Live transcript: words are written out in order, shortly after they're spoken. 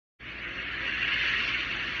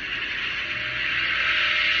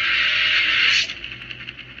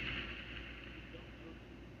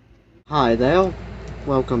Hi there,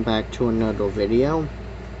 welcome back to another video,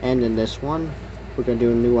 and in this one, we're going to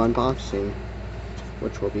do a new unboxing,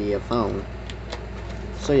 which will be a phone.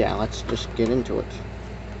 So yeah, let's just get into it.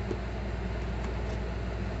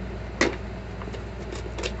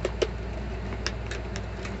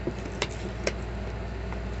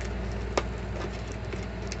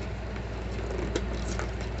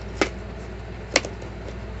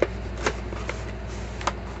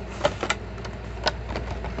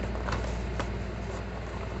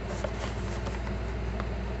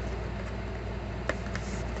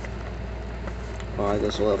 Alright,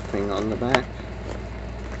 there's a little thing on the back,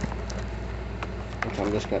 which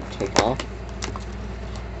I'm just going to take off.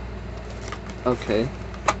 Okay.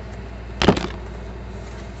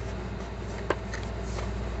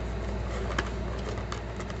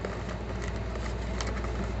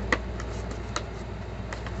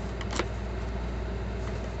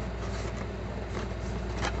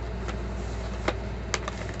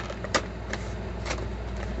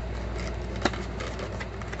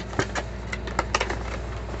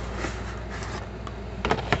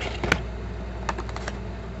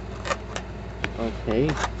 Okay,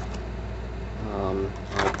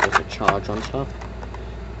 there's a charge on top.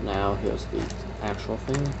 Now here's the actual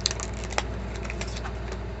thing.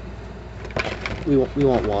 We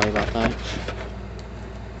won't worry about that.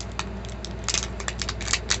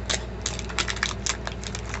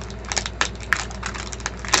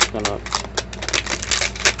 Just gonna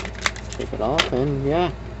take it off and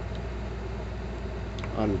yeah,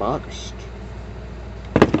 unboxed.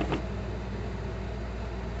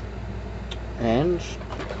 And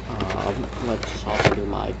let's also do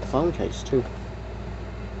my phone case too.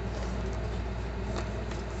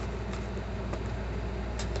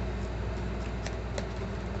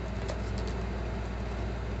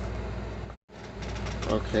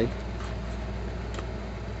 Okay.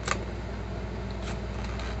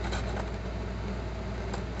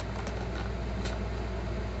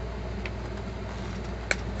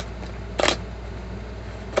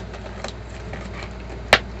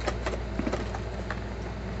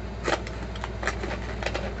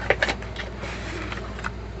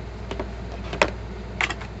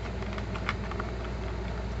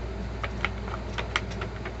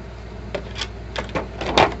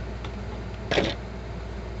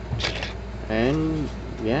 And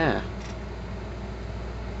yeah,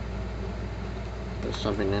 there's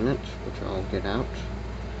something in it which I'll get out,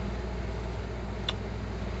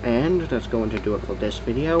 and that's going to do it for this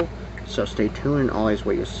video. So stay tuned and always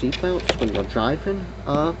wear your seatbelts when you're driving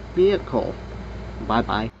a vehicle. Bye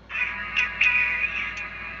bye.